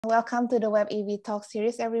Welcome to the WebEVTalk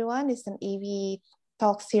series, everyone. It's an EV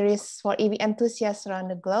talk series for EV enthusiasts around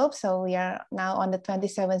the globe. So we are now on the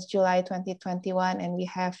 27th July 2021, and we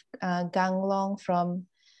have Gang Long from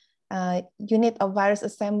Unit of Virus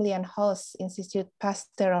Assembly and Host, Institut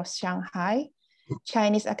Pasteur of Shanghai,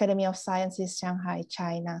 Chinese Academy of Sciences, Shanghai,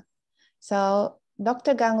 China. So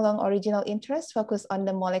Dr. Gang Long's original interest focused on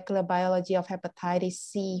the molecular biology of hepatitis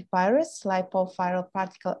C virus, lipoviral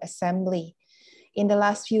particle assembly. In the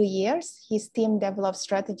last few years, his team developed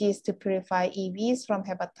strategies to purify EVs from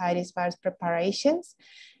hepatitis virus preparations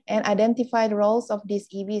and identify the roles of these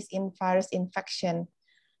EVs in virus infection.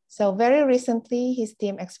 So very recently, his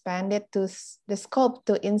team expanded the scope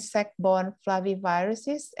to insect-borne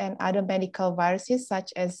flaviviruses and other medical viruses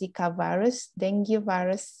such as Zika virus, Dengue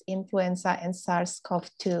virus, influenza, and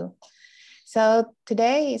SARS-CoV-2. So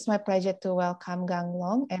today, it's my pleasure to welcome Gang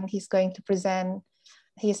Long, and he's going to present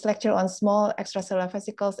his lecture on small extracellular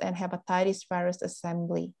vesicles and hepatitis virus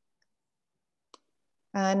assembly.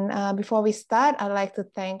 And before we start, I'd like to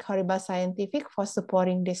thank Horiba Scientific for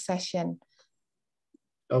supporting this session.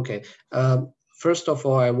 Okay. First of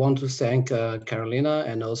all, I want to thank Carolina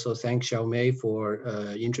and also thank Xiomei for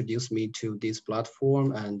introducing me to this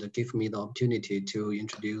platform and give me the opportunity to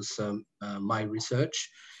introduce my research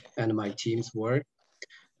and my team's work.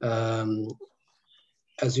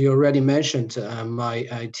 As you already mentioned, my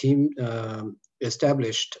team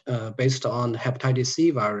established based on hepatitis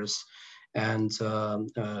C virus. And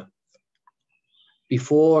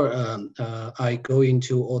before I go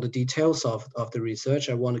into all the details of the research,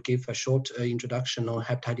 I want to give a short introduction on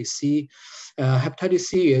hepatitis C. Hepatitis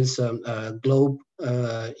C is a global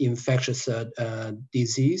infectious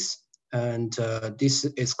disease, and this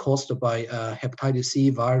is caused by hepatitis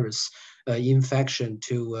C virus infection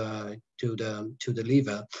to the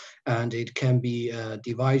liver, and it can be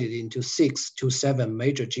divided into 6 to 7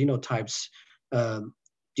 major genotypes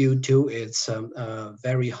due to its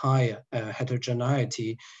very high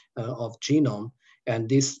heterogeneity of genome, and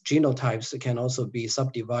these genotypes can also be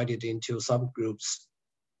subdivided into subgroups.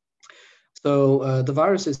 So the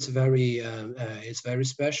virus is very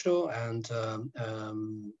special, and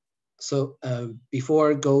so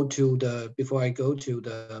before I go to the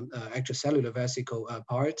extracellular vesicle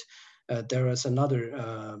part, there is another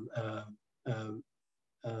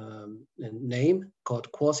name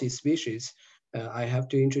called quasi-species. I have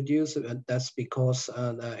to introduce. That's because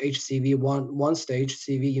once the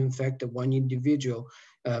HCV infected one individual,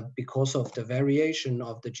 because of the variation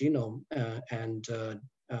of the genome and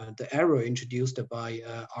the error introduced by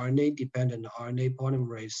RNA-dependent RNA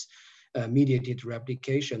polymerase mediated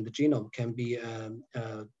replication, the genome can be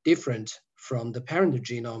different from the parent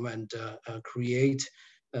genome and create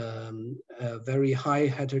a very high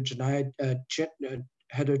heterogeneous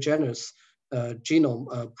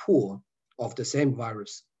genome pool of the same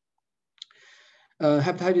virus.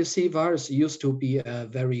 Hepatitis C virus used to be a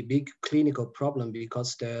very big clinical problem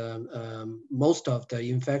because most of the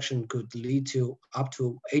infection could lead to up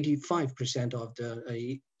to 85% of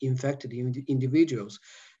the infected individuals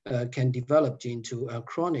can develop into a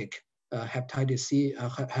chronic hepatitis C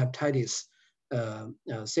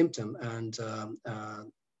symptom, and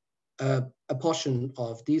a portion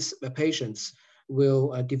of these patients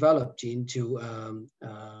will develop into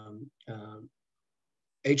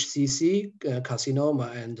HCC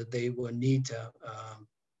carcinoma, and they will need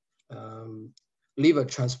liver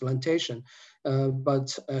transplantation.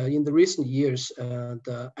 But in the recent years,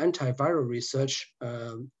 the antiviral research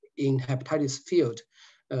in hepatitis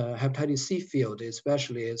C field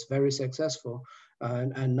especially, is very successful.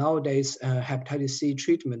 And nowadays, hepatitis C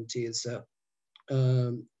treatment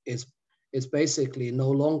is basically no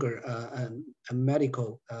longer a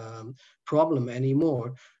medical problem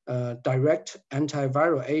anymore. Direct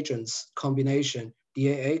antiviral agents combination,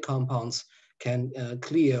 DAA compounds, can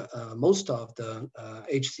clear most of the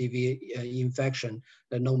HCV infection,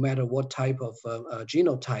 no matter what type of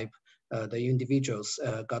genotype the individuals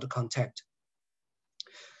got contact.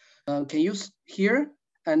 Can you hear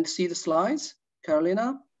and see the slides,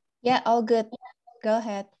 Carolina? Yeah, all good. Go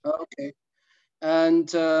ahead. Okay. And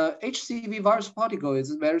HCV virus particle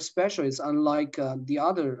is very special. It's unlike the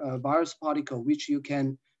other virus particle, which you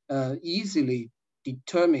can easily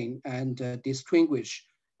determine and distinguish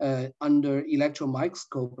under electron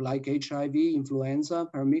microscope, like HIV, influenza,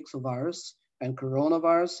 paramyxovirus, and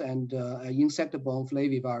coronavirus, and insect-borne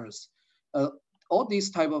flavivirus. All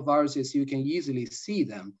these type of viruses, you can easily see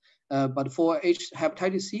them. But for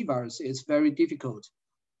hepatitis C virus, it's very difficult.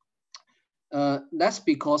 That's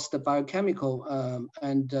because the biochemical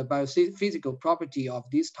and biophysical property of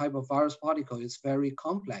this type of virus particle is very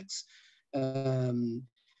complex.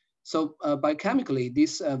 So biochemically,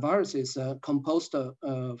 this virus is composed of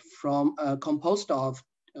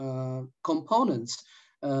components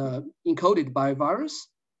encoded by virus.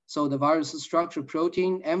 So the virus structure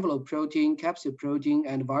protein, envelope protein, capsid protein,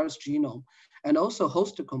 and virus genome, and also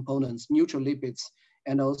host components, neutral lipids,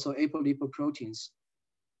 and also apolipoproteins.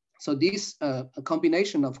 So this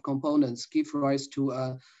combination of components give rise to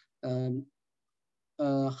a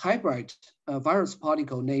hybrid virus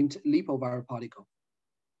particle named lipoviral particle.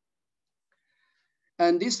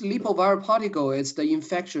 And this lipoviral particle is the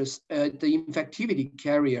infectivity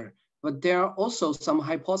carrier, but there are also some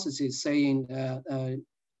hypotheses saying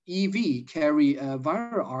EV carry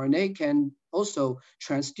viral RNA can also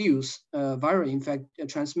transmit viral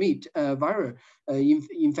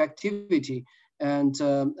infectivity. And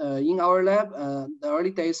in our lab, the early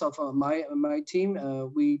days of my team,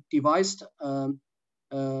 we devised viral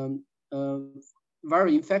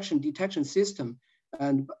infection detection system.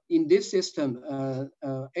 And in this system,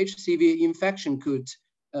 HCV infection could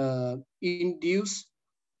induce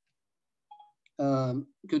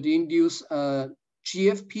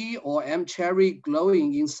GFP or M-cherry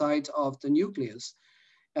glowing inside of the nucleus.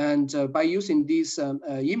 And by using this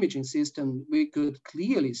imaging system, we could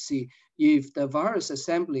clearly see if the virus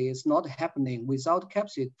assembly is not happening without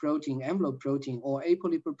capsid protein, envelope protein, or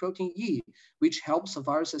apolipoprotein E, which helps the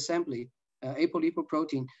virus assembly.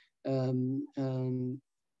 Apolipoprotein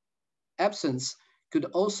absence could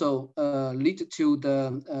also lead to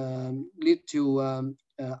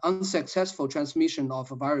unsuccessful transmission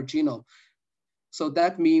of a viral genome. So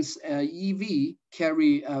that means EV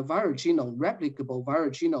carry a viral genome, replicable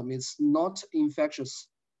viral genome is not infectious,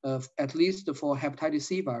 at least for hepatitis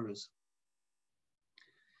C virus.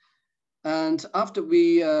 And after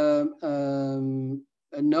we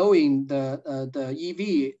knowing the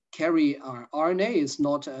EV carry RNA is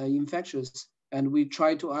not infectious, and we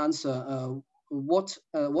try to answer what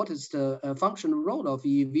is the functional role of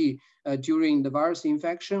EV during the virus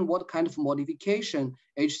infection, what kind of modification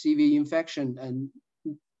HCV infection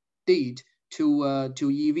did to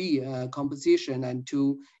EV composition and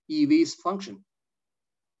to EV's function.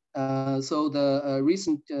 So the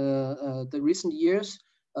recent years,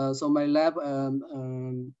 so my lab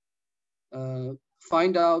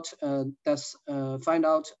find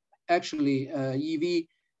out actually EV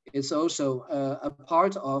is also a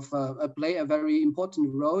part of play a very important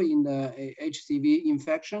role in the HCV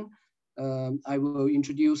infection. I will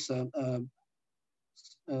introduce in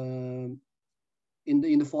the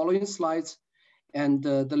following slides, and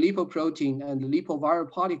the lipoprotein and the lipoviral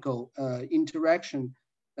particle interaction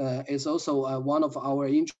is also one of our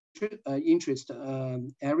interest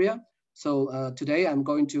area. So today I'm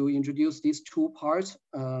going to introduce these two parts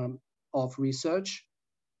of research.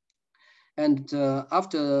 And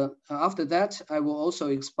after that, I will also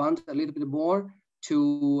expand a little bit more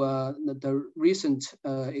to the recent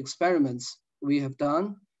experiments we have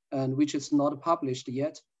done, and which is not published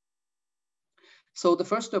yet. So the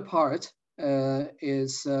first part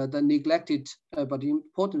is the neglected but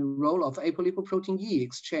important role of apolipoprotein E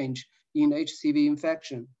exchange in HCV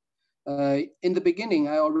infection. In the beginning,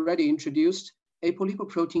 I already introduced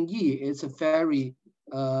apolipoprotein E is a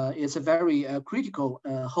very critical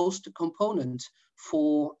host component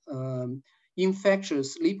for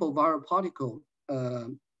infectious lipoviral particle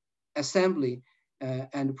assembly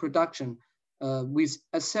and production. With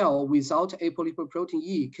a cell without apolipoprotein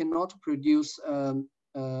E cannot produce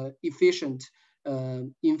efficient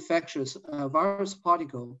infectious virus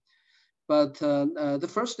particle. But the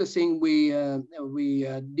first thing we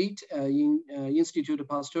did in Institut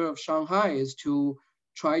Pasteur of Shanghai is to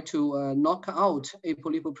try to knock out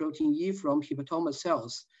apolipoprotein E from hepatoma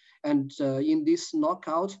cells. And in this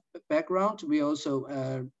knockout background, we also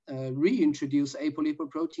reintroduce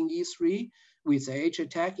apolipoprotein E3 with H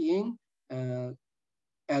attack in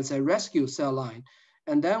as a rescue cell line.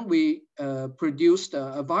 And then we produced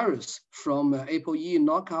a virus from ApoE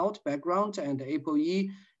knockout background and ApoE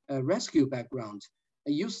rescue background.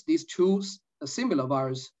 I use these two similar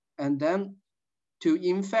viruses and then to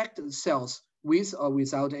infect the cells with or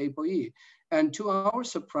without ApoE. And to our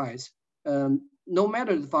surprise, no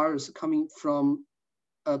matter the virus coming from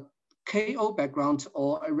a KO background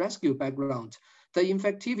or a rescue background, the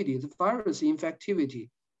infectivity, the virus infectivity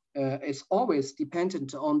is always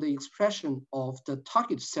dependent on the expression of the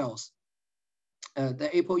target cells, the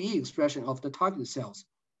ApoE expression of the target cells.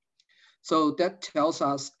 So that tells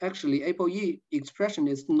us actually ApoE expression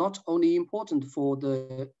is not only important for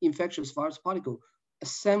the infectious virus particle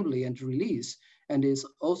assembly and release, and is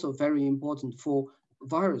also very important for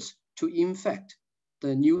virus to infect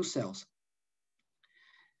the new cells.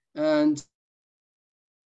 And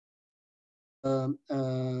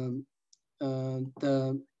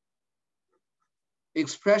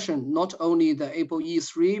expression, not only the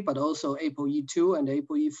ApoE3, but also ApoE2 and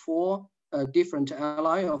ApoE4, different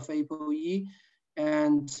ally of ApoE.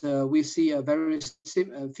 And we see a very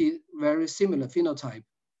similar phenotype.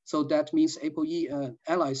 So that means ApoE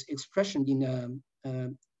allies expression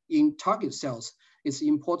in target cells is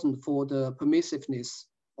important for the permissiveness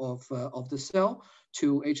of the cell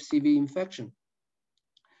to HCV infection.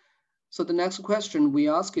 So the next question we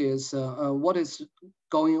ask is, what is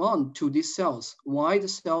going on to these cells? Why the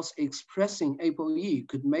cells expressing ApoE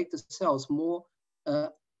could make the cells more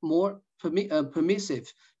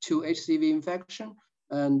permissive to HCV infection?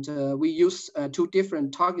 And we use two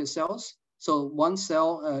different target cells. So one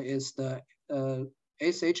cell is the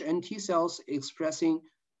SHNT cells expressing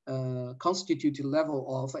constituted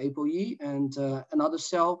level of ApoE, and another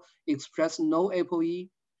cell express no ApoE,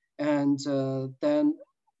 and then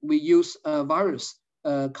we use a virus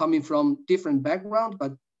coming from different background,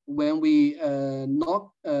 but when we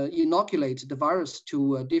inoculate the virus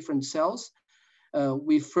to different cells,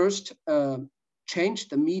 we first change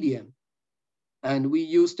the medium. And we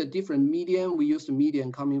use the different medium. We use the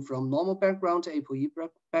medium coming from normal background, ApoE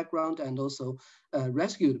background, and also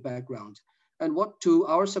rescued background. And what, to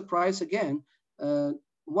our surprise again,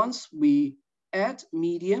 once we add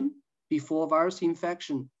medium before virus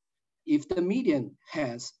infection, if the medium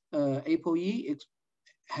has ApoE, it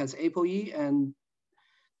has ApoE, and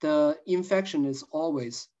the infection is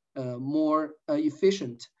always more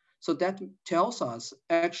efficient. So that tells us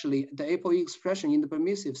actually the ApoE expression in the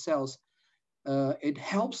permissive cells, it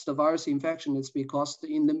helps the virus infection. It's because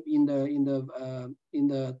in the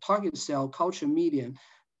target cell culture medium,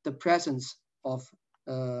 the presence of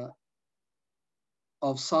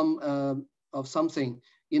something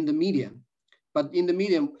in the medium. But in the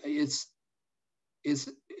medium, it's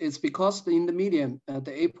because in the medium,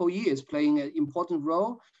 the ApoE is playing an important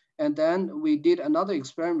role. And then we did another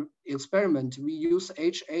experiment. We use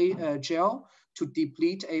HA gel to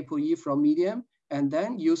deplete ApoE from medium, and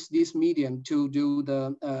then use this medium to do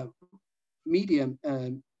the medium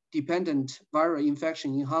dependent viral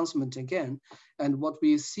infection enhancement again. And what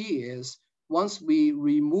we see is, once we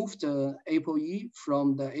remove the ApoE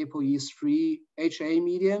from the ApoE3 HA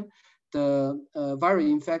medium, the viral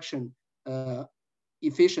infection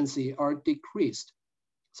efficiency are decreased.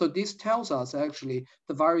 So this tells us actually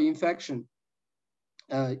the viral infection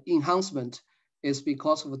enhancement is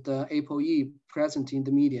because of the ApoE present in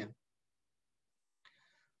the medium.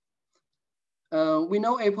 We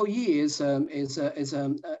know ApoE is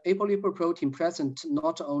apolipoprotein present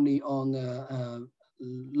not only on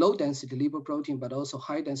low density lipoprotein, but also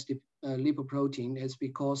high density lipoprotein. Is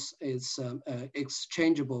because it's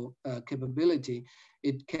exchangeable capability.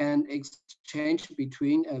 It can exchange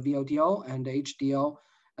between VLDL and HDL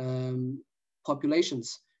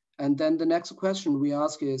populations. And then the next question we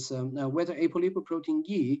ask is whether apolipoprotein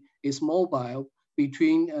E is mobile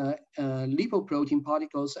between lipoprotein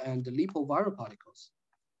particles and lipoviral particles.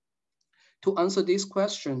 To answer this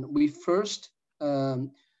question, we first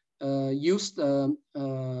used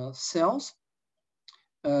cells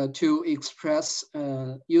to express,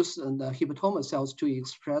 use the hepatoma cells to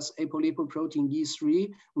express apolipoprotein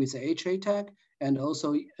E3 with the HA tag, and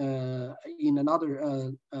also in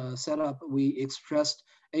another setup, we expressed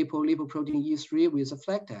apolipoprotein E3 with a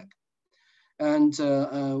flag tag. And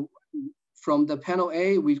from the panel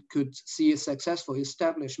A, we could see a successful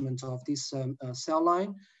establishment of this cell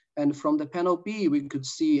line. And from the panel B, we could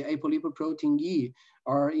see apolipoprotein E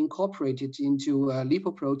are incorporated into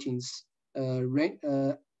lipoproteins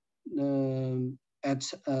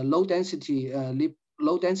at low density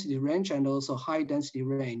range and also high density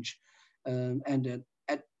range. And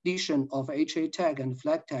addition of HA tag and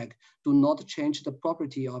flag tag do not change the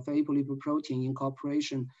property of apolipoprotein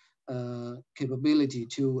incorporation capability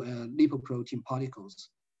to lipoprotein particles.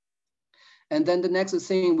 And then the next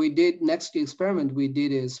thing we did, next experiment we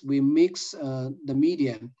did is we mix the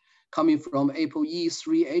medium coming from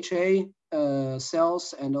ApoE3HA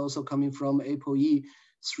cells and also coming from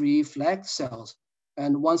ApoE3 flag cells.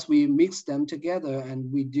 And once we mixed them together and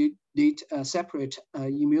we did separate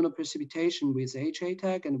immunoprecipitation with HA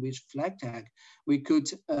tag and with flag tag, we could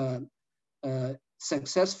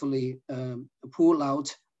successfully pull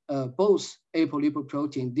out both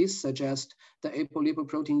apolipoprotein. This suggests the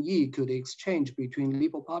apolipoprotein E could exchange between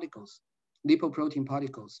lipoprotein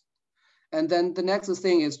particles. And then the next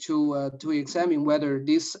thing is to examine whether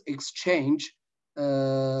this exchange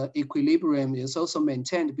equilibrium is also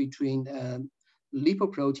maintained between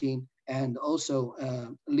lipoprotein and also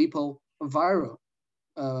lipoviral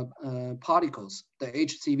particles, the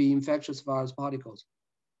HCV infectious virus particles.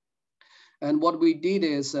 And what we did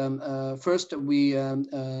is first we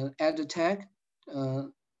add a tag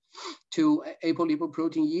to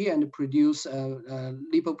apolipoprotein E and produce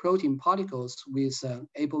lipoprotein particles with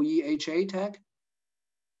ApoE-HA tag.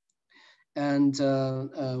 And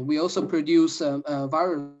we also produce a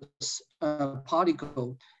virus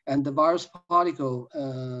particle, and the virus particle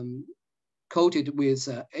coated with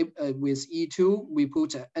E2. We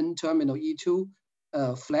put an N-terminal E2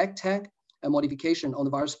 flag tag, a modification on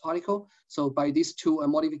the virus particle. So by these two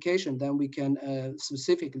modification, then we can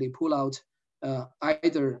specifically pull out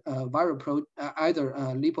either lipoviral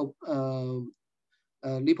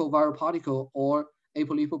particle or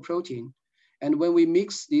apolipoprotein. And when we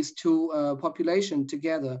mix these two populations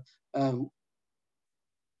together,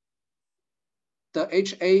 the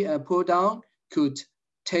HA pull down could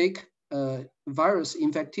take virus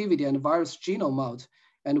infectivity and virus genome out.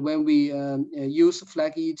 And when we use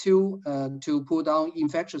flag E2 to pull down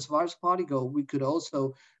infectious virus particle, we could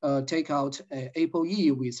also take out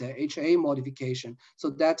ApoE with HA modification.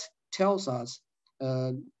 So that tells us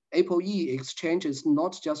ApoE exchange is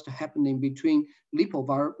not just happening between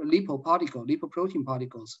lipoprotein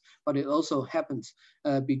particles, but it also happens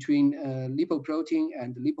between lipoprotein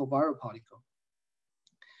and lipoviral particle.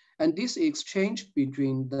 And this exchange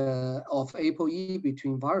between of ApoE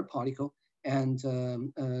between viral particle and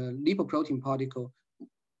lipoprotein particle,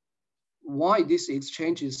 why this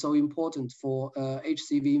exchange is so important for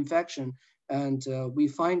HCV infection. And we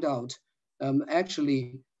find out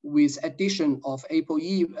actually with addition of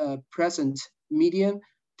ApoE present medium,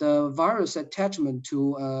 the virus attachment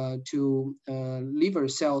to liver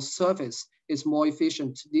cell surface is more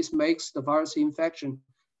efficient. This makes the virus infection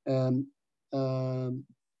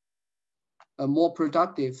more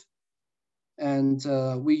productive. And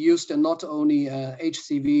we used not only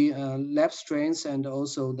HCV lab strains and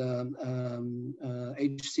also the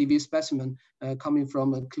HCV specimen coming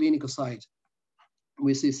from a clinical site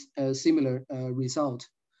with this similar result.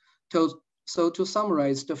 So to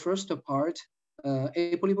summarize the first part,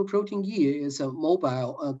 apolipoprotein E is a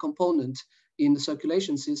mobile component in the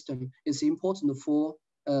circulation system. It's important for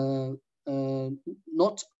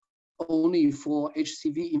not only for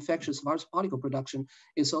HCV infectious virus particle production,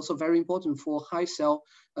 it's also very important for high cell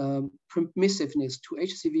permissiveness to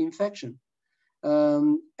HCV infection.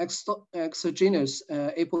 Exogenous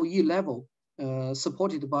ApoE level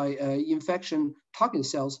supported by infection target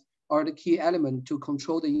cells are the key element to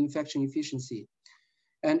control the infection efficiency.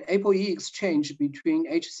 And ApoE exchange between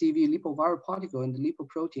HCV lipoviral particle and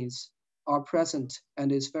lipoproteins are present,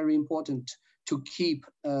 and it's very important to keep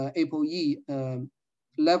ApoE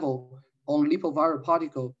level on lipoviral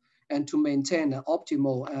particle and to maintain an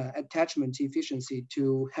optimal attachment efficiency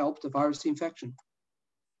to help the virus infection.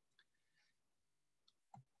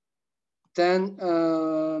 Then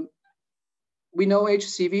we know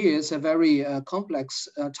HCV is a very complex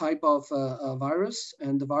type of virus,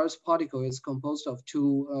 and the virus particle is composed of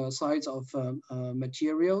two sides of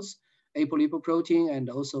materials, apolipoprotein and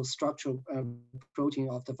also structural protein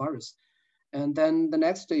of the virus. And then the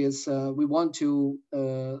next is we want to,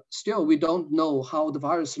 still we don't know how the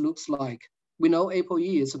virus looks like. We know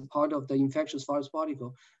ApoE is a part of the infectious virus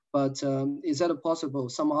particle, but is that possible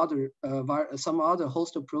some other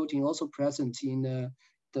host protein also present in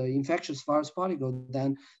the infectious virus particle?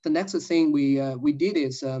 Then the next thing we did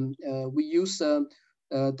is we use the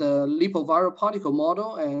lipoviral particle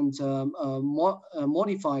model and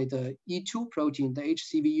modify the E2 protein, the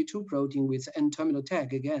HCV E2 protein with N-terminal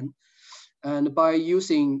tag again. And by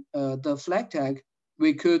using the flag tag,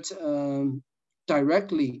 we could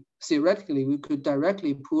theoretically, we could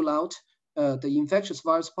directly pull out the infectious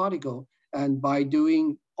virus particle. And by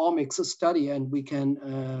doing omics study, and we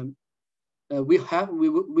can, we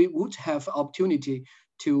would have opportunity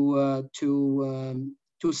to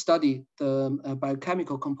study the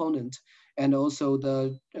biochemical component and also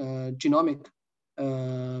the genomic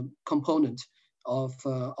component of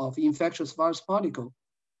infectious virus particle.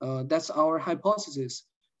 That's our hypothesis.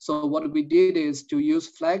 So what we did is to use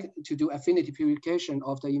flag to do affinity purification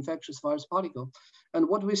of the infectious virus particle. And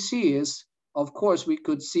what we see is, of course, we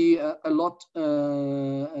could see a lot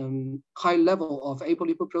high level of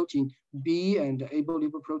apolipoprotein B and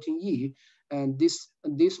apolipoprotein E. And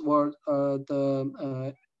these were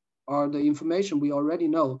the information we already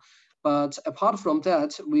know. But apart from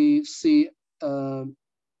that, we see a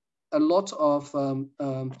lot of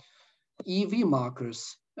EV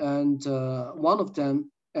markers. And one of them,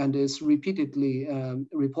 and is repeatedly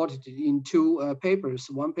reported in two papers.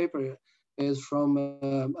 One paper is from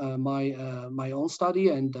my own study,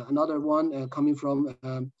 and another one coming from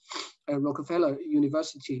Rockefeller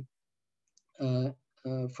University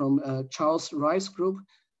from Charles Rice group.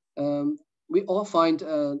 We all find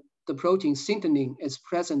the protein synthenin is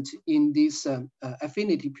present in these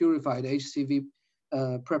affinity purified HCV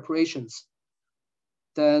preparations.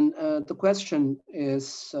 Then the question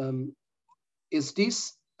is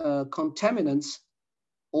this contaminants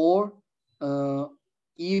or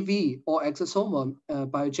EV or exosomal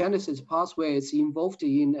biogenesis pathway is involved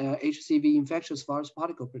in HCV infectious virus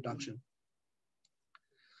particle production?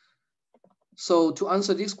 So to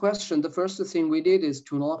answer this question, the first thing we did is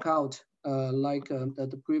to knock out, like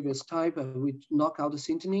the previous type, we knock out the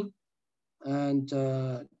synthenin, and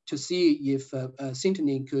to see if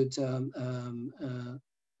synthenin could,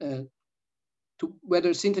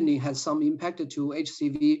 whether synthenin has some impact to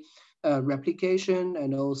HCV replication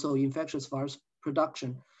and also infectious virus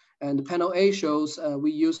production. And panel A shows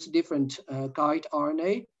we used different guide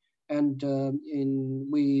RNA, and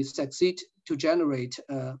we succeed to generate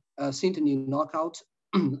a synthenin knockout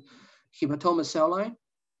hepatoma cell line.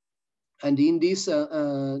 And in this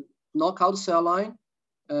knockout cell line,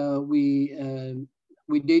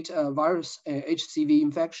 we did a virus HCV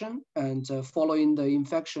infection, and following the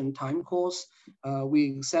infection time course, we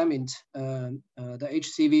examined the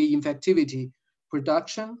HCV infectivity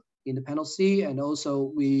production in the panel C, and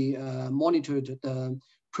also we monitored the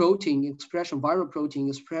protein expression, viral protein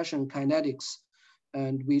expression kinetics,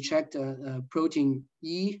 and we checked protein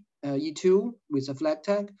E2 with a flag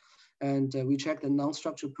tag, and we checked the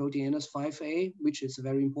non-structured protein NS5A, which is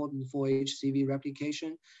very important for HCV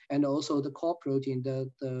replication, and also the core protein, the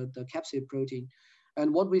capsid protein.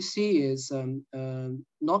 And what we see is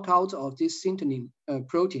knockout of this synthenin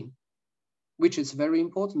protein, which is very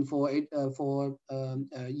important for EV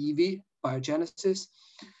biogenesis,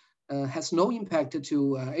 has no impact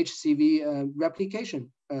to HCV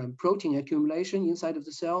replication, protein accumulation inside of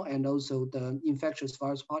the cell, and also the infectious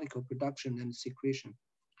virus particle production and secretion.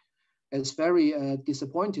 It's very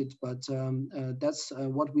disappointed, but that's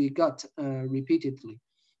what we got repeatedly.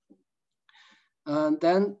 And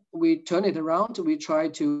then we turn it around. We try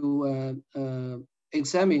to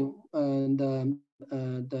examine the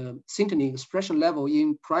synthenin expression level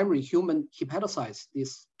in primary human hepatocytes,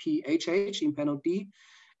 this PHH in panel D.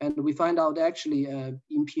 And we find out actually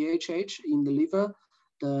in PHH in the liver,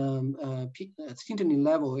 the synthenin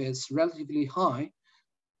level is relatively high.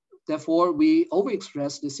 Therefore, we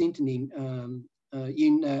overexpress the synthenin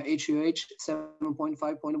in HUH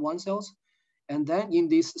 7.5.1 cells. And then in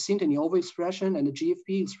this synthenin overexpression and the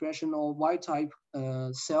GFP expression of wild type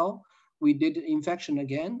cell, we did infection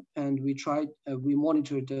again, and we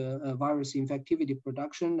monitored the virus infectivity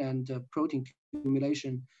production and protein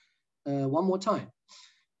accumulation one more time.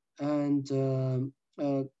 And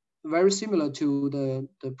very similar to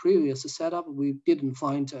the previous setup, we didn't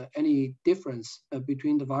find any difference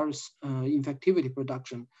between the virus infectivity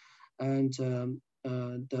production and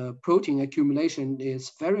the protein accumulation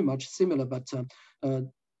is very much similar. But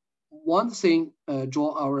one thing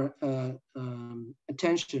draw our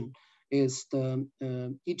attention is the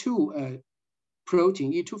E2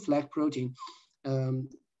 protein, E2 flag protein,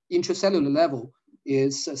 intracellular level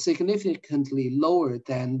is significantly lower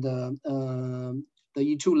than the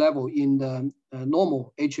E2 level in the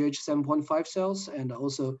normal HUH 7.5 cells, and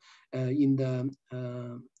also in the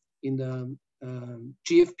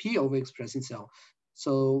GFP overexpressing cell.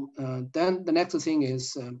 So then the next thing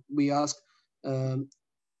is we ask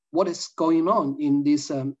what is going on in this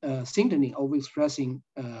synthenin overexpressing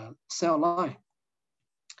cell line.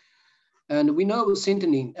 And we know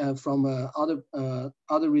synthenin from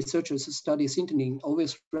other researchers who study synthenin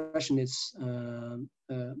overexpression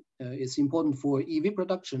is important for EV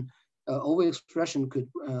production. Overexpression could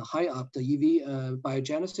high up the EV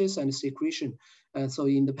biogenesis and secretion. So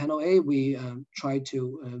in the panel A, we tried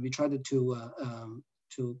to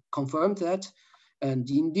confirm that. And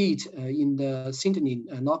indeed, in the synthenin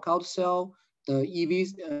knockout cell, the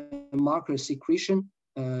EV marker secretion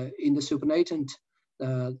in the supernatant,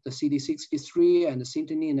 the CD63 and the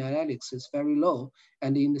synthenin allelics is very low.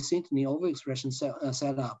 And in the synthenin overexpression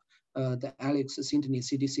setup, the allelics synthenin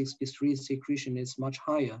CD63 secretion is much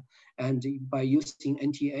higher. And by using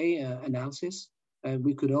NTA analysis,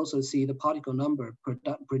 we could also see the particle number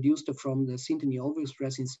produced from the synthenin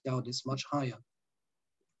overexpressing cell is much higher.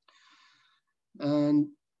 And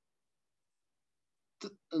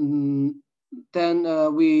then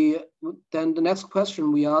the next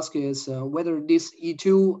question we ask is whether this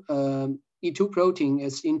E2 protein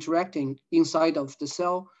is interacting inside of the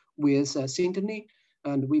cell with synthenin,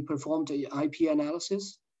 and we performed the IP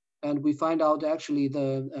analysis, and we find out actually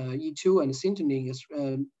the E2 and syntonin is,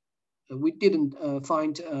 we didn't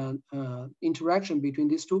find interaction between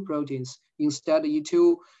these two proteins. Instead,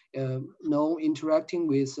 E2 known interacting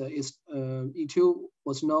with E2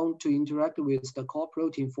 was known to interact with the core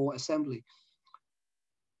protein for assembly.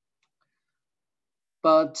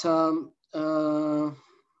 But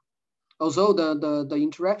although the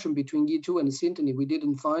interaction between E2 and syntonin we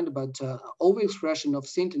didn't find, but overexpression of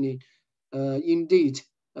syntonin, indeed,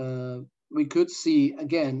 we could see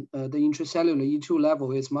again the intracellular E2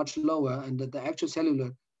 level is much lower, and the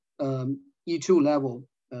extracellular E2 level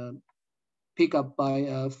pick up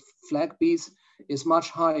by flag beads is much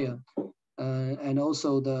higher, and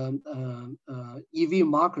also the EV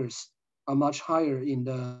markers are much higher in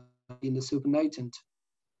the supernatant.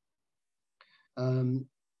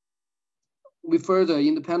 We further,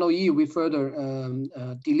 in the panel E, we further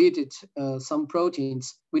deleted some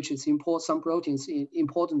proteins, which is some proteins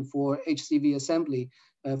important for HCV assembly.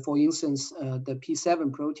 For instance, the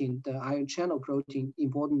P7 protein, the ion channel protein,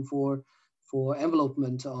 important for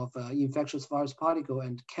envelopment of infectious virus particle,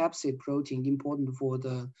 and capsid protein, important for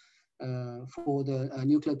the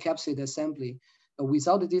nuclear capsid assembly.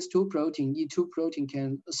 Without these two proteins, E2 protein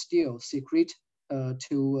can still secrete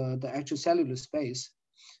to the extracellular space.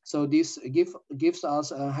 So this gives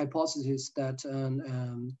us a hypothesis that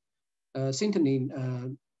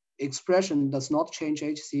syntonin expression does not change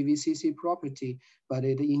HCV-CC property, but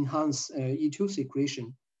it enhances E2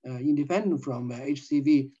 secretion, independent from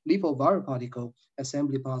HCV lipoviral particle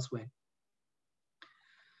assembly pathway.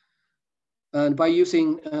 And by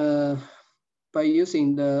using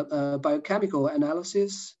the biochemical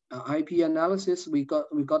analysis, IP analysis, we got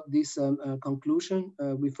this conclusion.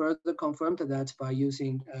 We further confirmed that by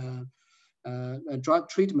using a drug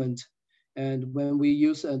treatment, and when we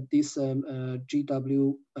use this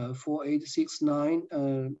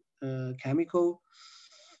GW4869 chemical,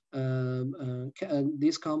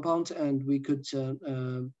 this compound, and we could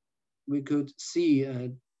see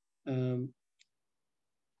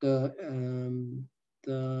the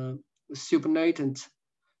supernatant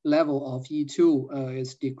level of E2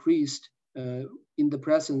 is decreased in the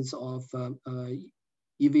presence of EV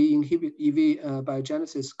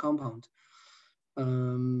biogenesis compound.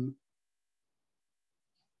 And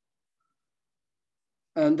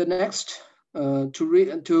the next,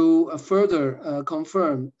 to further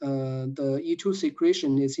confirm the E2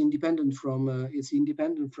 secretion is independent from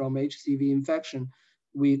HCV infection,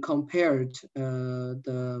 we compared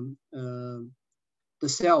the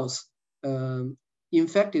cells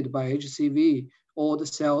infected by HCV, or the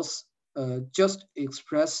cells just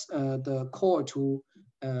express the core to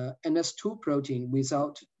NS2 protein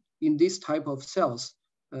without, in this type of cells,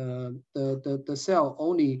 the cell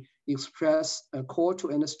only express a core to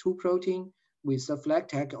NS2 protein with a flag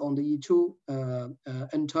tag on the E2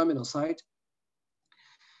 N-terminal site.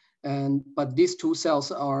 But these two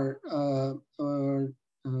cells are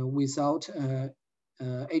without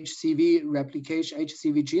HCV replication,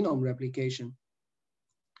 HCV genome replication,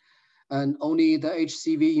 and only the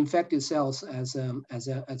HCV infected cells as a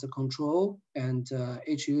control, and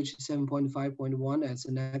HUH 7.5.1 as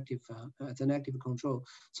an active control.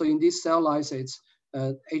 So in these cell lysates,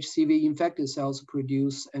 HCV infected cells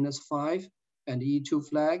produce NS5 and E2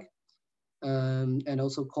 flag, and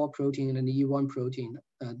also core protein and E1 protein.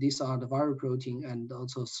 These are the viral protein, and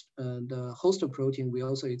also the host protein we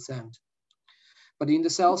also examined. But in the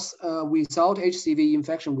cells without HCV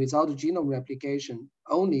infection, without genome replication,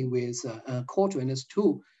 only with core to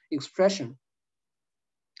NS2 expression,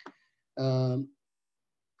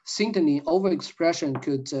 syntonin overexpression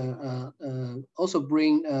could also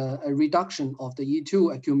bring a reduction of the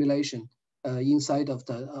E2 accumulation inside of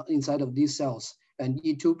these cells, and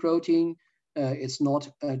E2 protein is not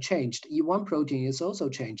changed. E1 protein is also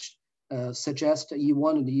changed, suggest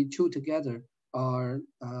E1 and E2 together are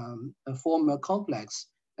form a complex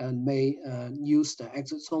and may use the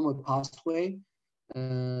exosomal pathway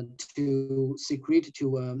to secrete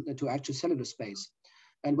to extracellular space.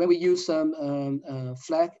 And when we use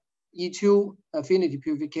flag E2 affinity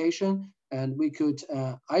purification, and we could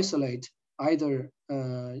isolate either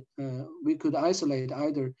EV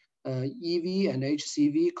and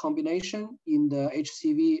HCV combination in the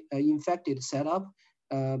HCV infected setup,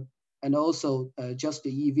 and also just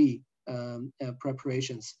the EV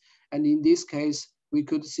preparations. And in this case, we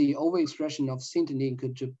could see overexpression of syntonin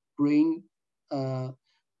could bring a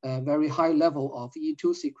very high level of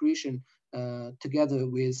E2 secretion together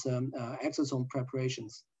with exosome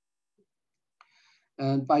preparations.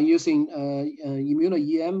 And by using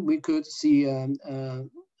immuno-EM, we could see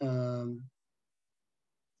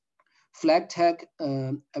flag tag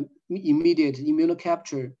immediate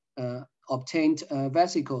immunocapture obtained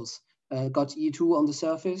vesicles got E2 on the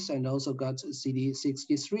surface and also got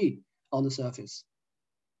CD63 on the surface.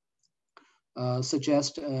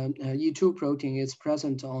 Suggest E2 protein is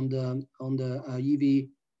present on the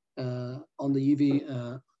EV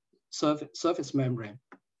surface membrane.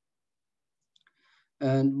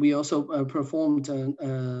 And we also performed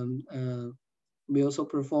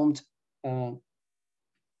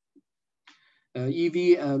EV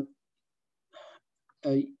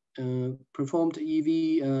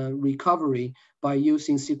recovery by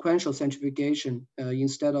using sequential centrifugation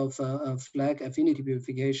instead of flag affinity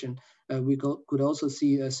purification. We could also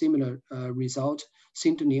see a similar result.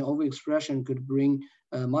 Synteny overexpression could bring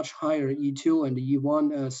much higher E2 and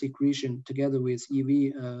E1 secretion together with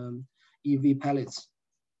EV pellets.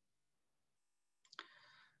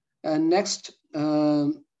 And next,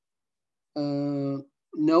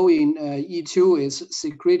 knowing E2 is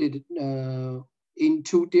secreted in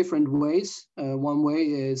two different ways. One way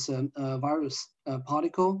is a virus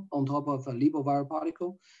particle on top of a lipoviral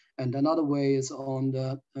particle, and another way is on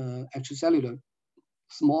the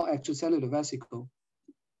small extracellular vesicle.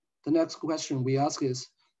 The next question we ask is,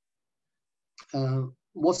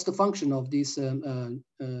 what's the function of this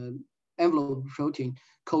envelope protein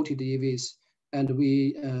coated EVs? And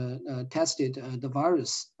we tested the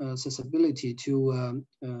virus susceptibility to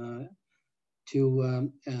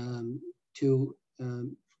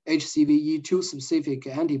HCV-E2 specific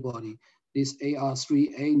antibody, this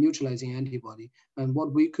AR3A neutralizing antibody. And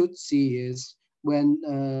what we could see is when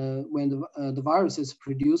the virus is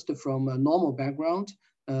produced from a normal background,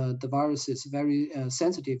 the virus is very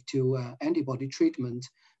sensitive to antibody treatment.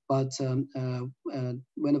 But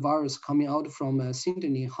when the virus coming out from a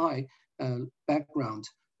synteny high background,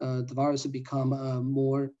 the virus become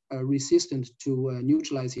more resistant to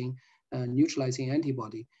neutralizing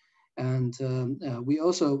antibody. And we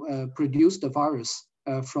also produced the virus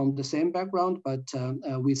from the same background, but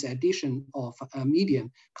with addition of a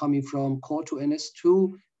medium coming from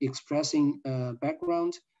Core2NS2 expressing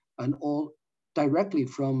background, and all directly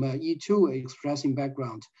from E2 expressing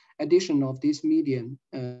background. Addition of this medium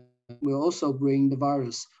will also bring the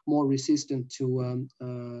virus more resistant to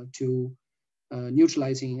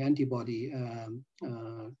neutralizing antibody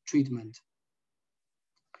treatment.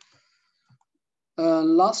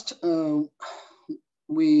 Last,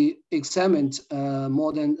 we examined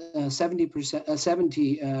more than 70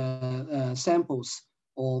 samples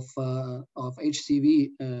of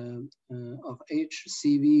HCV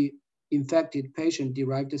infected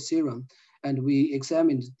patient-derived serum, and we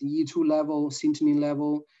examined the E2 level, synteny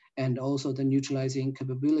level, and also the neutralizing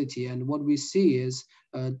capability. And what we see is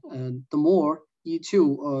the more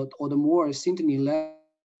E2 or the more synteny level,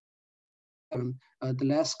 the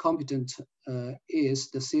less competent is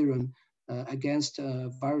the serum against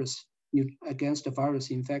the virus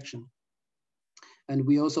infection. And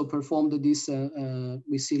we also performed this.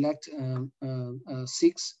 We select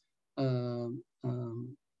six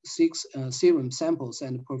serum samples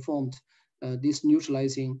and performed this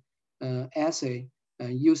neutralizing assay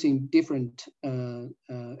using different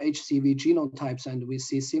HCV genotypes, and we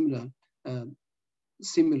see similar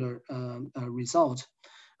result.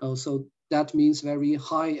 So that means very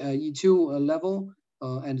high E2 level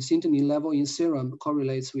and synteny level in serum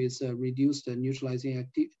correlates with reduced neutralizing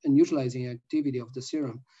activity of the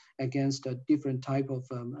serum against a different type of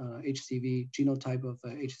HCV genotype of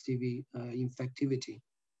HCV infectivity.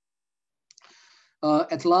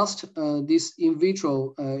 At last, this in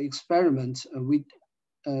vitro experiment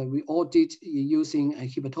we all did using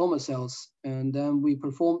hepatoma cells, and then we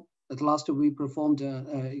performed. At last, we performed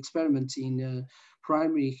experiments in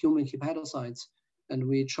primary human hepatocytes, and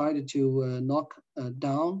we tried to knock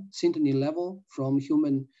down synteny level from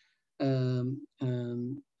human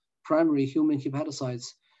primary human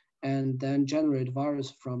hepatocytes, and then generate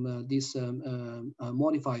virus from this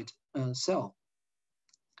modified cell.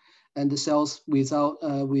 And the cells with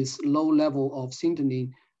low level of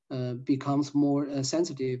synteny becomes more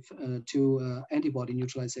sensitive to antibody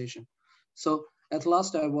neutralization. So at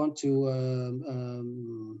last, I want to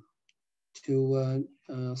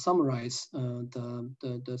summarize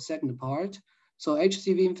the second part. So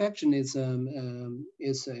HCV infection is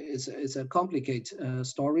a complicated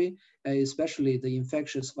story, especially the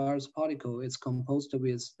infectious virus particle. It's composed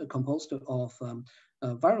of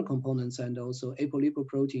viral components and also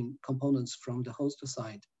apolipoprotein components from the host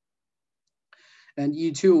site. And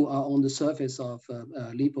E2 are on the surface of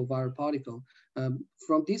lipoviral particle.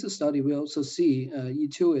 From this study, we also see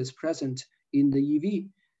E2 is present in the EV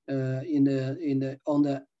on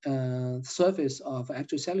the surface of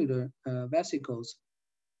extracellular vesicles,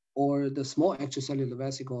 or the small extracellular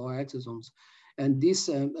vesicle or exosomes, and this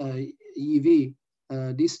EV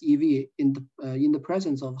in the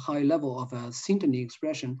presence of high level of synteny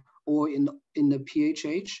expression, or in the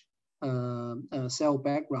PHH cell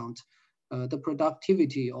background, the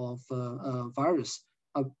productivity of virus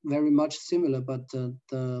are very much similar, but the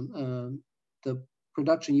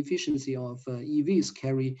production efficiency of EVs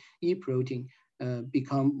carry E protein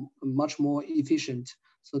become much more efficient.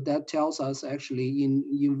 So that tells us actually in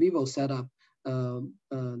vivo setup,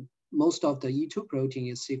 most of the E2 protein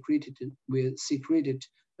is secreted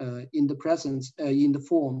in the presence, in the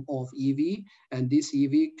form of EV, and this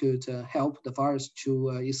EV could help the virus to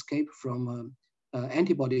escape from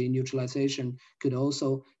antibody neutralization. Could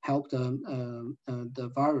also help the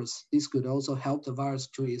virus. This could also help the virus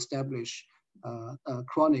to establish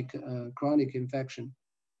chronic infection.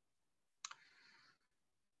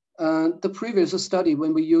 The previous study,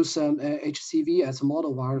 when we use HCV as a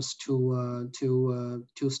model virus to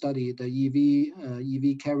study the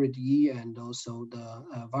EV carried E and also the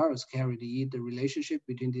virus carried E, the relationship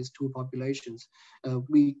between these two populations,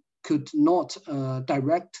 we could not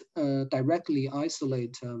directly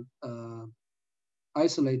isolate the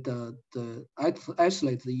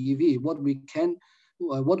EV. What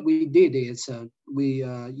we did is we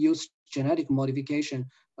used genetic modification.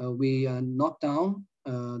 We knocked down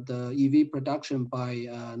the EV production by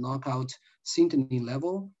knockout synteny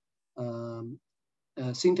level,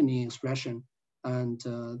 synteny expression, and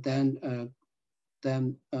then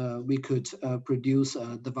we could produce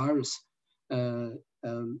the virus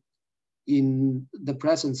in the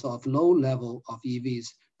presence of low level of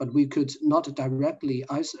EVs, but we could not directly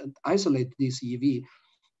isolate this EV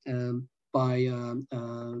by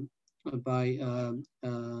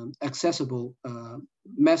accessible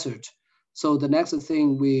method. So the next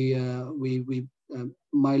thing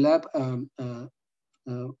my lab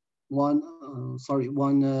one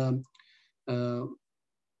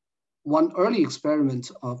early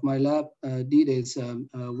experiment of my lab did is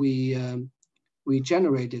we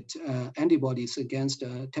generated antibodies against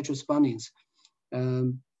tetraspannings,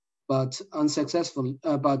 but unsuccessful.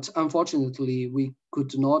 But unfortunately, we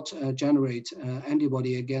could not generate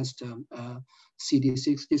antibody against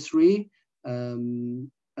CD63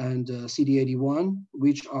 and CD81,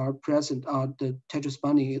 which are the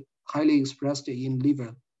tetraspanning highly expressed in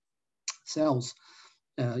liver cells,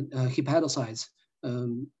 hepatocytes.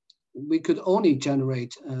 We could only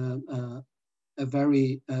generate a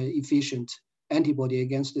very efficient antibody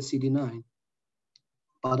against the CD9.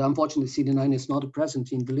 But unfortunately, CD9 is not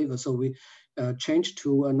present in the liver, so we changed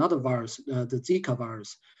to another virus, the Zika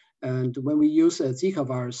virus. And when we use a Zika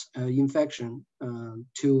virus infection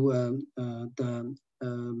to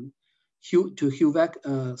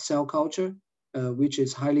HUVEC cell culture, which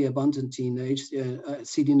is highly abundant in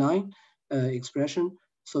CD9 expression.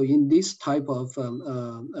 So in this type of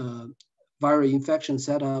viral infection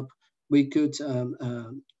setup, we could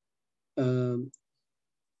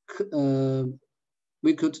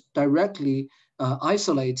directly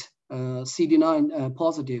isolate CD9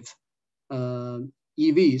 positive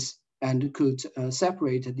EVs and could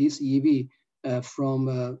separate this EV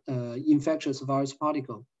from infectious virus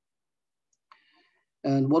particle.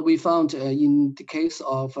 And what we found in the case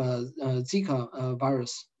of Zika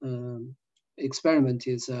virus experiment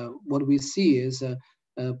is what we see is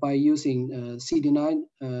by using CD9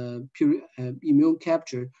 immune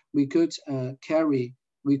capture, we could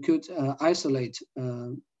isolate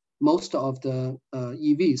most of the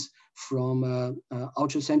EVs from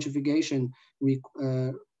ultracentrifugation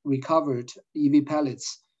recovered EV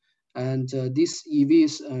pellets, and these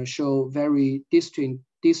EVs show very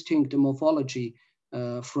distinct morphology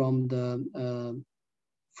from the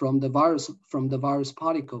virus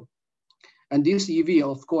particle. And this EV,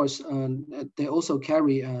 of course, they also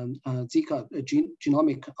carry Zika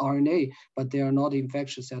genomic RNA, but they are not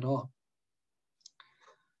infectious at all.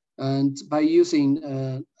 And by using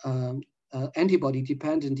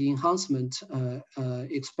antibody-dependent enhancement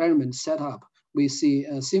experiment setup, we see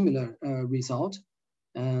a similar result.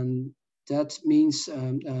 And that means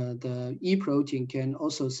the E protein can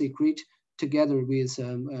also secrete together with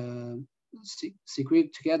a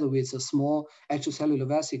small extracellular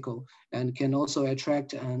vesicle, and can also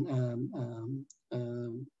attract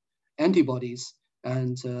antibodies.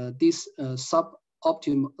 And this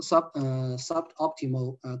suboptimal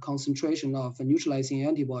concentration of neutralizing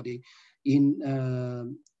antibody in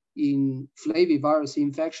flavivirus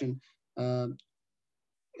infection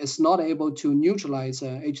is not able to neutralize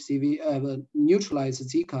HCV, neutralize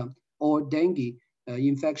Zika or Dengue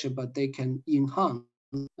infection, but they can enhance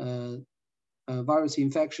virus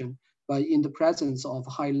infection. But in the presence of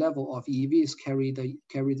high level of EVs carry the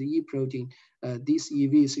E protein, these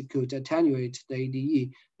EVs could attenuate the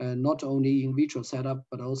ADE, not only in vitro setup,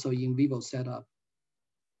 but also in vivo setup.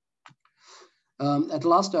 At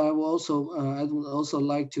last, I would also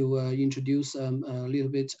like to introduce a little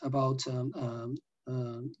bit about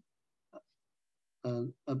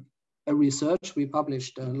a research we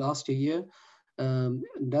published last year.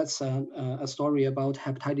 That's a story about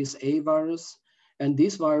hepatitis A virus. And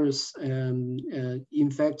this virus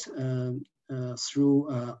infects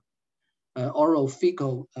through oral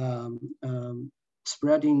fecal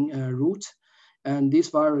spreading route. And this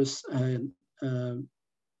virus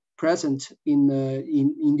present in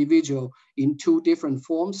individual in two different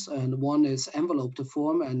forms, and one is enveloped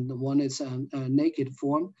form and one is a naked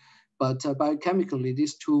form. But biochemically,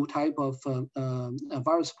 these two type of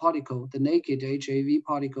virus particle, the naked HAV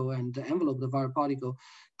particle and the enveloped virus particle,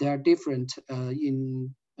 they are different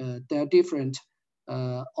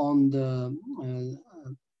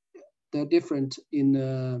they're different in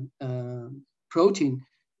the protein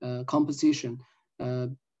composition.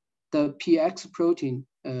 The PX protein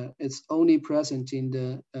is only present in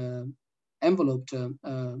the enveloped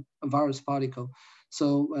virus particle.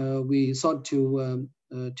 So we sought to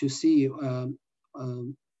see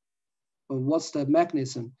what's the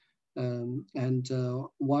mechanism and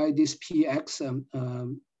why this PX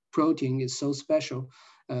protein is so special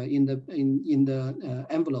in the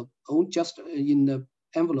envelope, just in the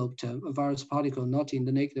enveloped virus particle, not in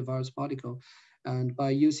the naked virus particle. And by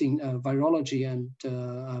using virology and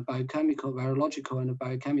virological and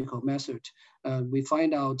biochemical method, we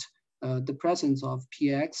find out the presence of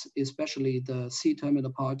PX, especially the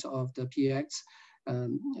C-terminal part of the PX.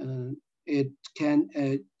 It can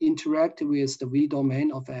interact with the V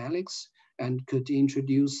domain of the helix and could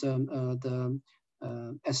introduce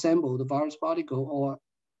assemble the virus particle or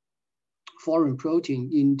foreign protein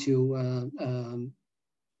into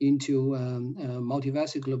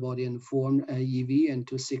multivesicular body and form EV and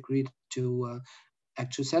to secrete to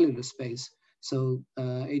extracellular space. So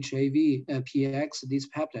HAV, PX, this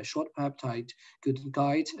peptide, short peptide, could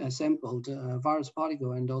guide assembled virus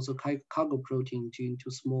particle and also cargo protein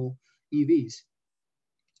into small EVs.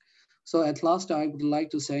 So at last, I would like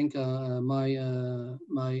to thank my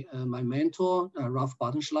mentor, Ralf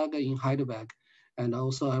Bartenschlager in Heidelberg. And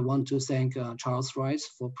also I want to thank Charles Rice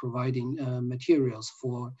for providing materials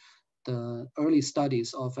for the early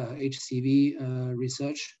studies of HCV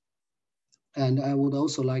research. And I would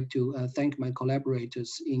also like to thank my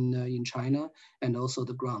collaborators in China and also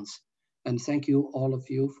the grants. And thank you all of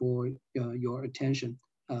you for your attention.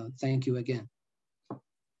 Thank you again.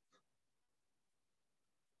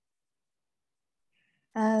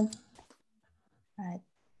 Right.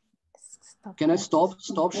 Stop. Can I stop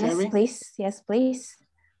sharing? Yes, please. Yes, please.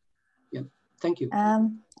 Yeah, thank you.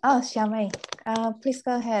 Oh, Xiomei, please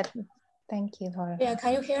go ahead. Thank you for. Yeah,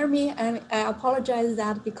 can you hear me? I apologize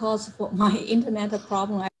that because for my internet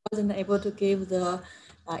problem, I wasn't able to give the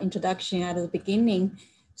introduction at the beginning.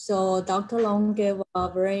 So Dr. Long gave a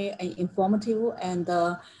very informative and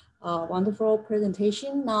wonderful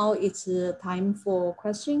presentation. Now it's time for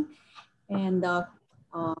question. And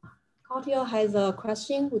Katya has a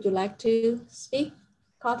question. Would you like to speak,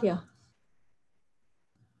 Katya?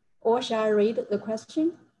 Or shall I read the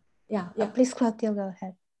question? Yeah. Please, Katya, go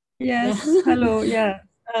ahead. Yes, hello, yeah.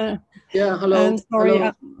 Yeah, hello. Sorry,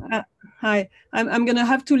 hello. Hi, I'm gonna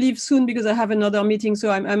have to leave soon because I have another meeting.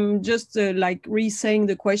 So I'm just like re-saying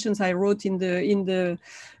the questions I wrote in the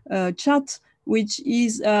chat, which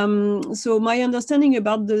is, so my understanding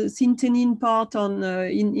about the synthenin part on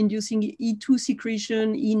in inducing E2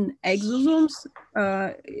 secretion in exosomes,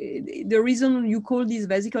 the reason you call these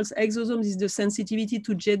vesicles exosomes is the sensitivity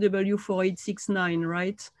to JW4869,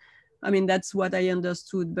 right? I mean, that's what I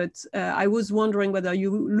understood, but I was wondering whether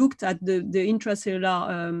you looked at the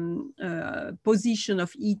intracellular position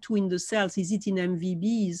of E2 in the cells. Is it in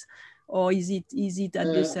MVBs or is it at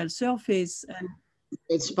the cell surface? And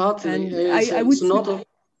it's partly, and I would not.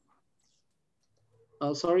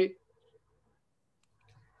 Sorry.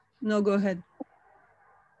 No, go ahead.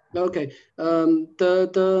 Okay,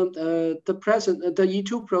 the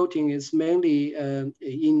E2 protein is mainly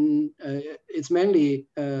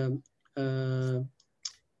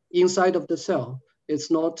inside of the cell.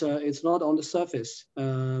 It's not on the surface.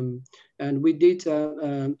 And we did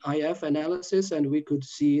IF analysis, and we could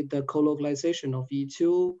see the co-localization of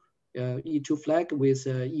E2 flag with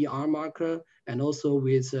ER marker and also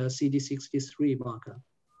with CD63 marker.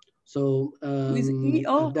 So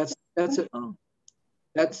that's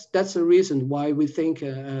that's the reason why we think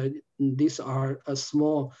these are a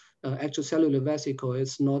small extracellular vesicle.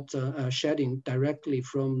 It's not shedding directly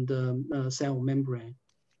from the cell membrane.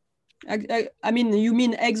 I mean, you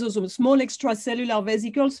mean exosomes. Small extracellular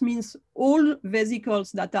vesicles means all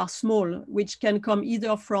vesicles that are small, which can come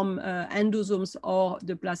either from endosomes or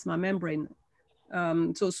the plasma membrane.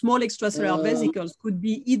 So small extracellular vesicles could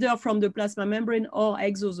be either from the plasma membrane or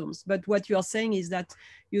exosomes. But what you are saying is that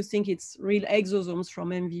you think it's real exosomes from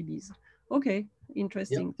MVBs. Okay,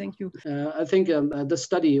 interesting. Yep. Thank you. I think the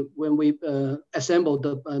study, when we assembled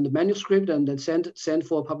the manuscript and then sent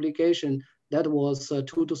for publication, that was 2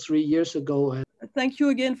 to 3 years ago. Thank you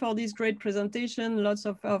again for this great presentation. Lots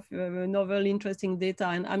of novel, interesting data.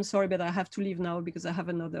 And I'm sorry, but I have to leave now because I have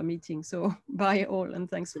another meeting. So bye all,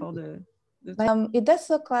 and thanks for the it does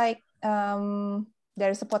look like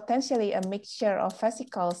there's potentially a mixture of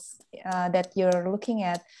vesicles that you're looking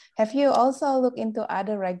at. Have you also looked into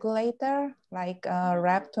other regulator like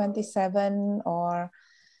RAP27 or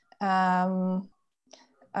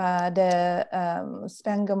the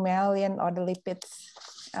spangamalian or the lipids,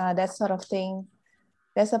 that sort of thing?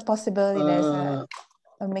 There's a possibility there's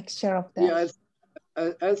a mixture of that. Yeah,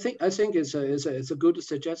 I think it's a good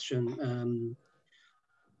suggestion.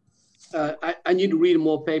 I need to read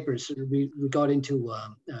more papers regarding to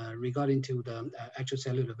the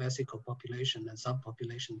extracellular vesicle population and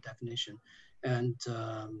subpopulation definition, and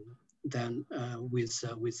then with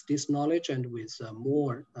this knowledge and with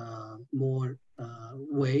more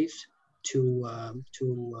ways to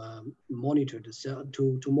monitor the cell,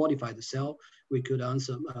 to modify the cell, we could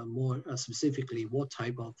answer more specifically what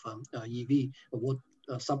type of EV or what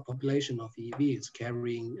subpopulation of EV is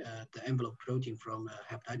carrying the envelope protein from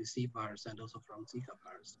hepatitis C virus and also from Zika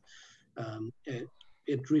virus.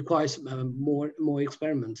 It requires more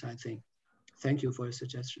experiments, I think. Thank you for your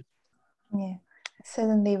suggestion. Yeah,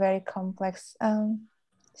 certainly very complex.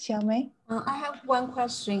 Xiomei? I have one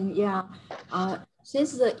question. Yeah,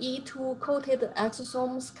 since the E2 coated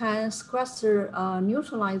exosomes can sequester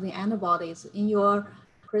neutralizing antibodies, in your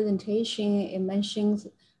presentation it mentions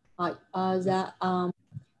that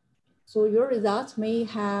so your results may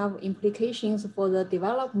have implications for the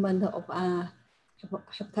development of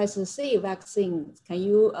hepatitis C vaccine. Can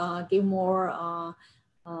you give more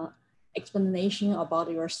explanation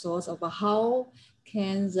about your source of how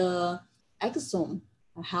can the exosome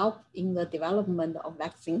help in the development of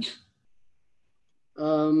vaccine?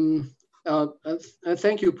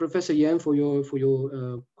 Thank you, Professor Yan, for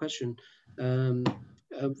your question.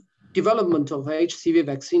 Development of HCV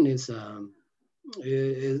vaccine is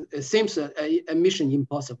it seems a mission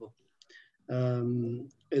impossible.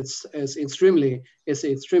 It's extremely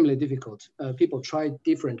difficult. People try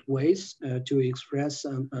different ways to express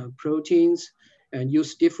proteins and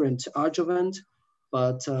use different adjuvant,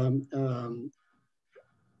 but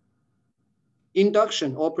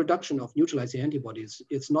induction or production of neutralizing antibodies,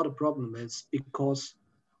 it's not a problem. It's because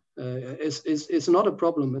it's not a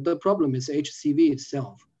problem. The problem is HCV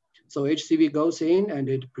itself. So HCV goes in and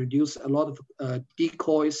it produces a lot of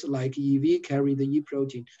decoys like EV carry the E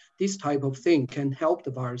protein. This type of thing can help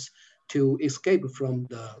the virus to escape from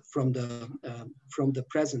the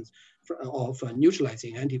presence of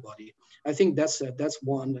neutralizing antibody. I think that's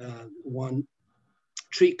one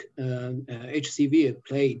trick HCV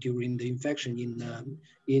play during the infection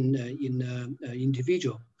in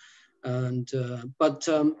individual. And but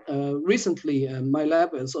recently, my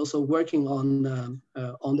lab is also working on the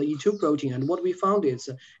E2 protein, and what we found is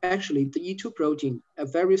actually the E2 protein, a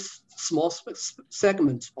very small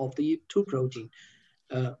segment of the E2 protein,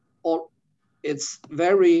 or it's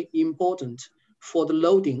very important for the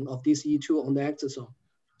loading of this E2 on the exosome.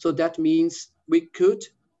 So that means we could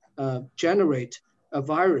generate a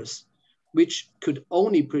virus which could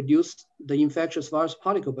only produce the infectious virus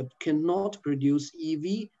particle, but cannot produce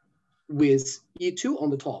EV with E2 on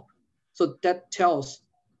the top. So that tells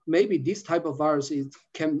maybe this type of virus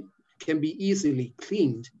can be easily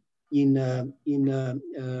cleaned in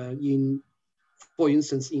for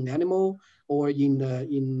instance in animal or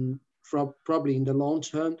probably in the long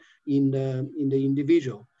term in the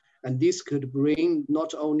individual. And this could bring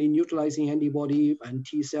not only neutralizing antibody and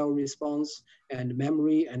T cell response and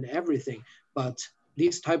memory and everything, but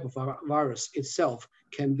this type of virus itself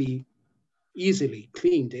can be easily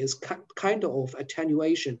cleaned. Is kind of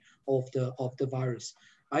attenuation of the virus.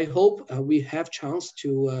 I hope we have chance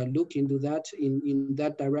to look into that in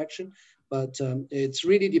that direction, but it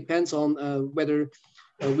really depends on whether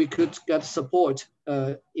we could get support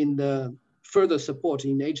in the further support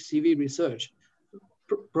in HCV research.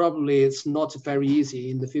 Probably it's not very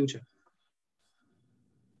easy in the future.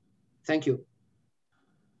 Thank you.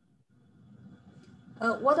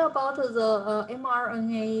 What about the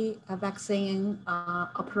mRNA vaccine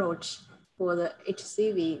approach for the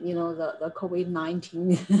HCV, you know, the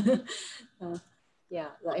COVID-19? Yeah,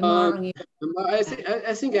 the mRNA.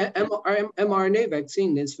 I think mRNA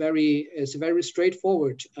vaccine is a very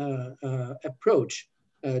straightforward approach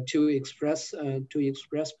to express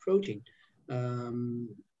protein.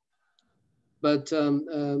 But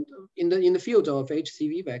in the field of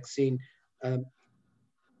HCV vaccine,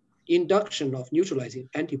 induction of neutralizing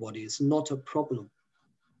antibody is not a problem.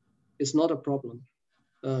 It's not a problem.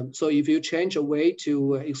 So if you change a way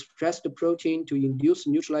to express the protein to induce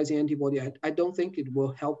neutralizing antibody, I don't think it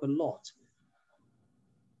will help a lot.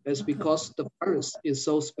 It's because the virus is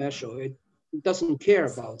so special. It doesn't care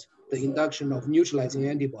about the induction of neutralizing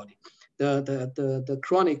antibody. The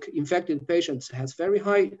chronic infected patients has very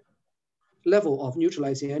high level of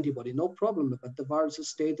neutralizing antibody, no problem, but the virus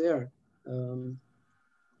stay there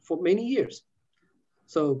for many years.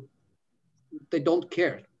 So they don't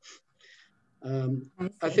care.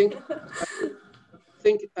 I think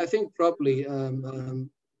probably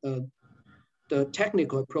the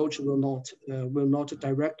technical approach will not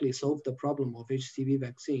directly solve the problem of HCV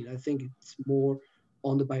vaccine. I think it's more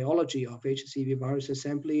on the biology of HCV virus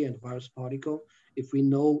assembly and virus particle. If we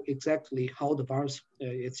know exactly how the virus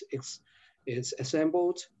is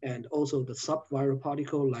assembled, and also the subviral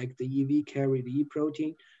particle like the EV carry the E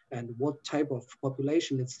protein, and what type of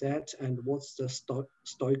population it's that, and what's the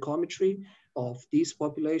stoichiometry of this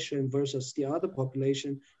population versus the other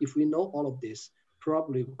population. If we know all of this,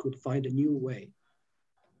 probably we could find a new way.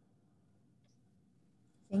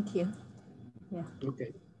 Thank you. Yeah.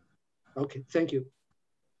 Okay. Okay. Thank you.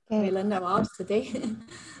 Okay. We learned a lot today.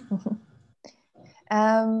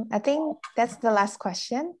 I think that's the last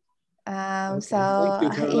question. Okay. So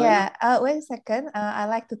thank you, yeah, wait a second. I'd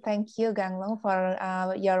like to thank you, Ganglong, for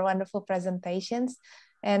your wonderful presentations.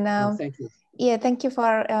 And thank you. Yeah, thank you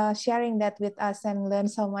for sharing that with us and learn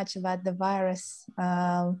so much about the virus.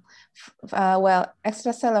 Well,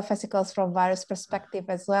 extracellular vesicles from virus perspective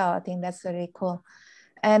as well. I think that's really cool.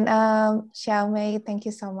 And Xiomei, thank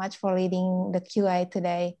you so much for leading the QA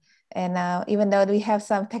today. And even though we have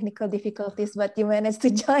some technical difficulties, but you managed to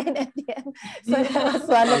join at the end. So that was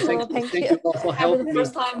wonderful. Thank you. Thank you all for helping me.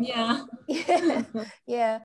 First time, yeah. Yeah.